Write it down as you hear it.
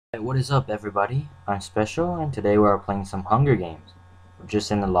Hey, what is up, everybody? I'm Special, and today we are playing some Hunger Games. We're just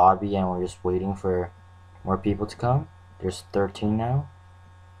in the lobby and we're just waiting for more people to come. There's 13 now.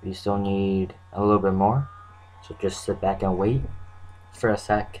 We still need a little bit more, so just sit back and wait for a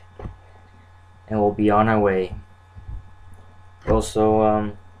sec, and we'll be on our way.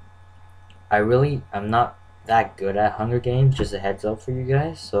 Also, I'm not that good at Hunger Games. Just a heads up for you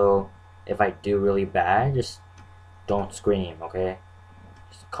guys. So if I do really bad, just don't scream, okay?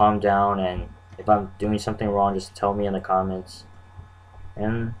 Just calm down, and if I'm doing something wrong, just tell me in the comments.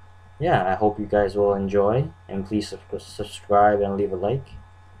 And yeah, I hope you guys will enjoy, and please subscribe and leave a like.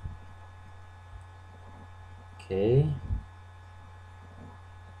 Okay.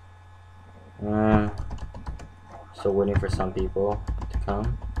 Still waiting for some people to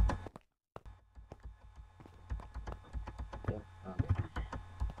come. Yep, okay.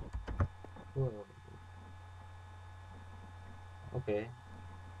 Whoa. Okay.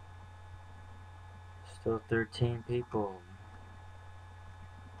 Still 13 people.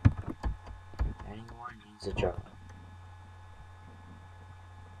 Anyone needs a job.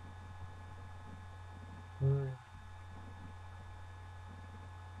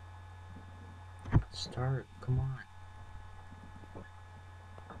 Start, come on.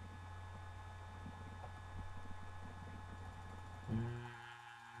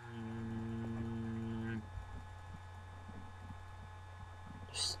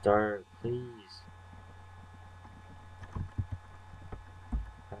 Start, please.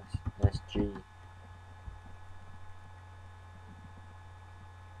 Press SG.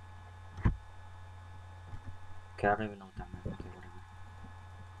 Okay, I don't even know what that meant. Okay, whatever.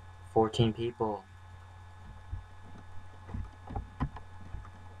 14 people.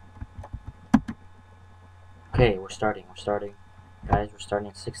 Okay, we're starting. Guys, we're starting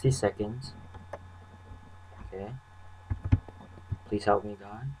in 60 seconds. Okay. Please help me,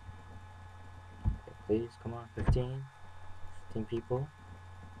 God. Okay, please, come on, 15 people.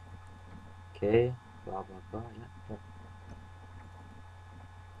 Okay, blah, blah, blah, yeah.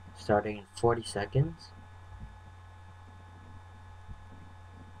 Starting in 40 seconds.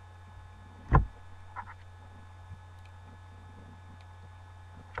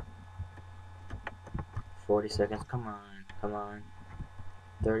 Come on.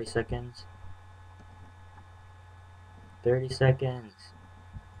 30 seconds. 30 seconds.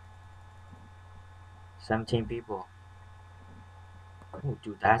 17 people. Oh,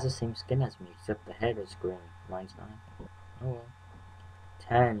 dude, that has the same skin as me, except the head is green. Mine's not. Oh well.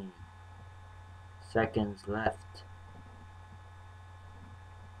 10 seconds left.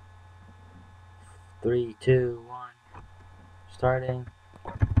 3, 2, 1. Starting.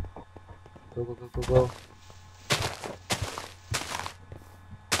 Go, go, go, go, go.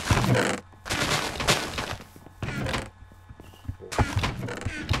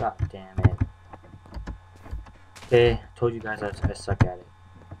 God damn it. Okay, told you guys I suck at it.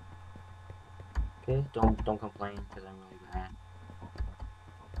 Okay, don't complain because I'm really bad.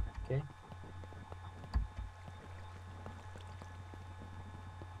 Okay.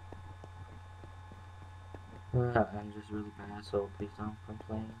 I'm just really bad, so please don't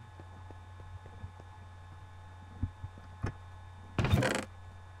complain.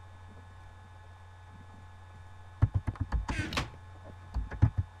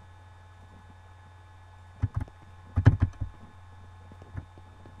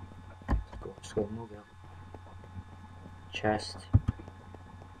 Let's go, move it. Chest.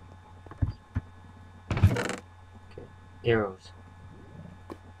 Okay, arrows.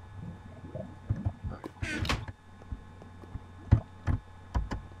 Okay.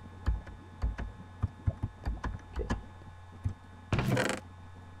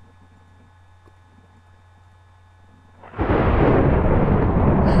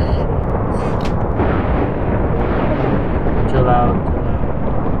 Chill out.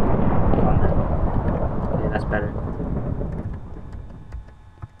 Okay, that's better.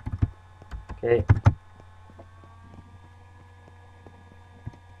 Okay.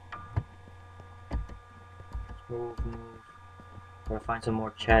 Move. Gotta find some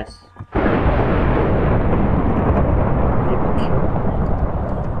more chests. People kill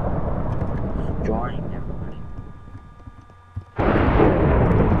me. Join everybody.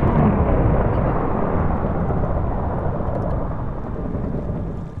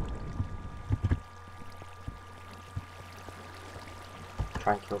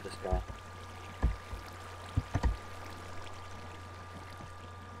 Try and kill this guy.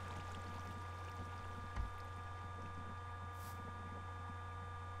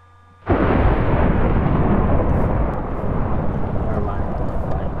 Never mind.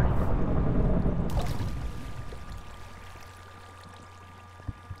 Bye, buddy.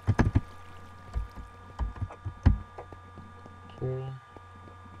 Okay.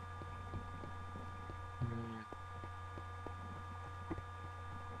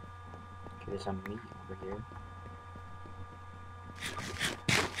 Okay, there's some meat over here.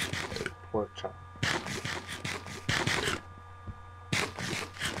 Pork chop.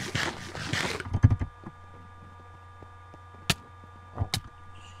 Oh,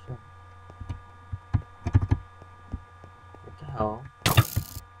 shit. What the hell?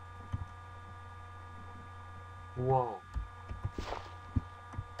 Whoa.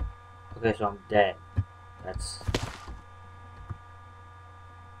 Okay, so I'm dead. That's...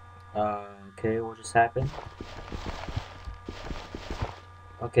 okay, what just happened?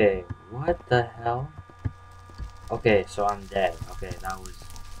 Okay, what the hell? Okay, so I'm dead. Okay, that was...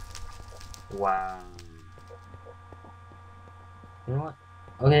 wow. You know what?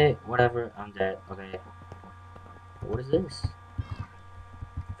 Okay, whatever, I'm dead. Okay. What is this?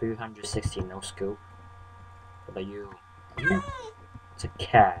 360, no scoop. What are you? It's a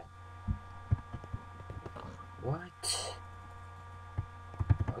cat. What?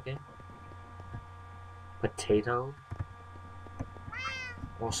 Okay. Potato?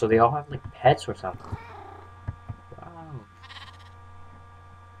 Oh, so they all have like pets or something. Wow.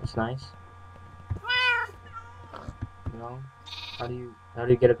 That's nice. You know? How do you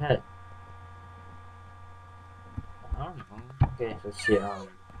get a pet? I don't know. Okay, let's see,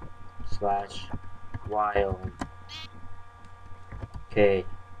 slash wild. Okay.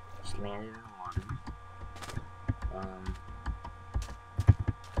 Just landed in the water.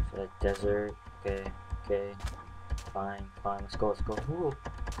 So desert. Okay, okay. Fine, let's go, Ooh.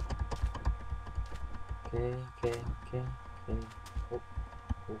 Okay, okay. Oh,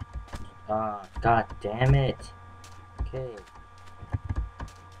 oh. Ah, god damn it. Okay.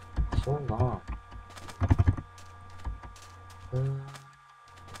 So long.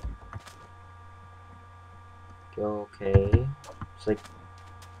 Okay. It's like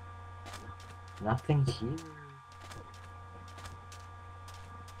nothing here.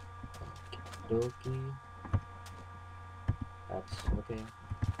 Okie. That's okay.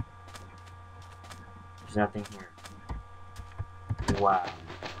 There's nothing here. Wow.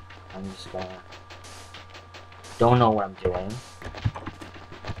 I'm just gonna... don't know what I'm doing.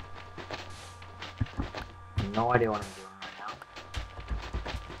 No idea what I'm doing right now.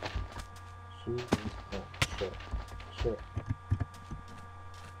 Jesus. Oh, shit.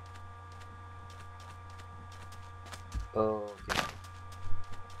 Oh, okay.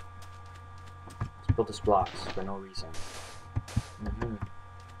 Let's build this blocks for no reason.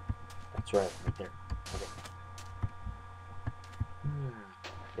 That's right there. Okay.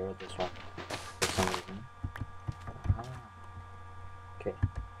 There, this one. For some reason. Okay.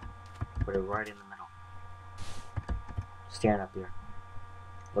 Put it right in the middle. Stand up here.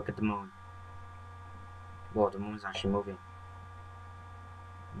 Look at the moon. Whoa, the moon's actually moving.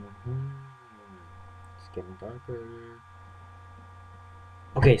 It's getting darker.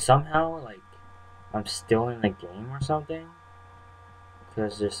 Okay, somehow, like, I'm still in the game or something.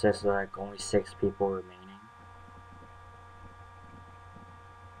 Because it says, like, only 6 people remaining.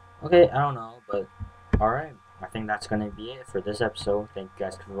 Okay, I don't know, but alright. I think that's gonna be it for this episode. Thank you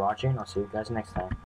guys for watching. I'll see you guys next time.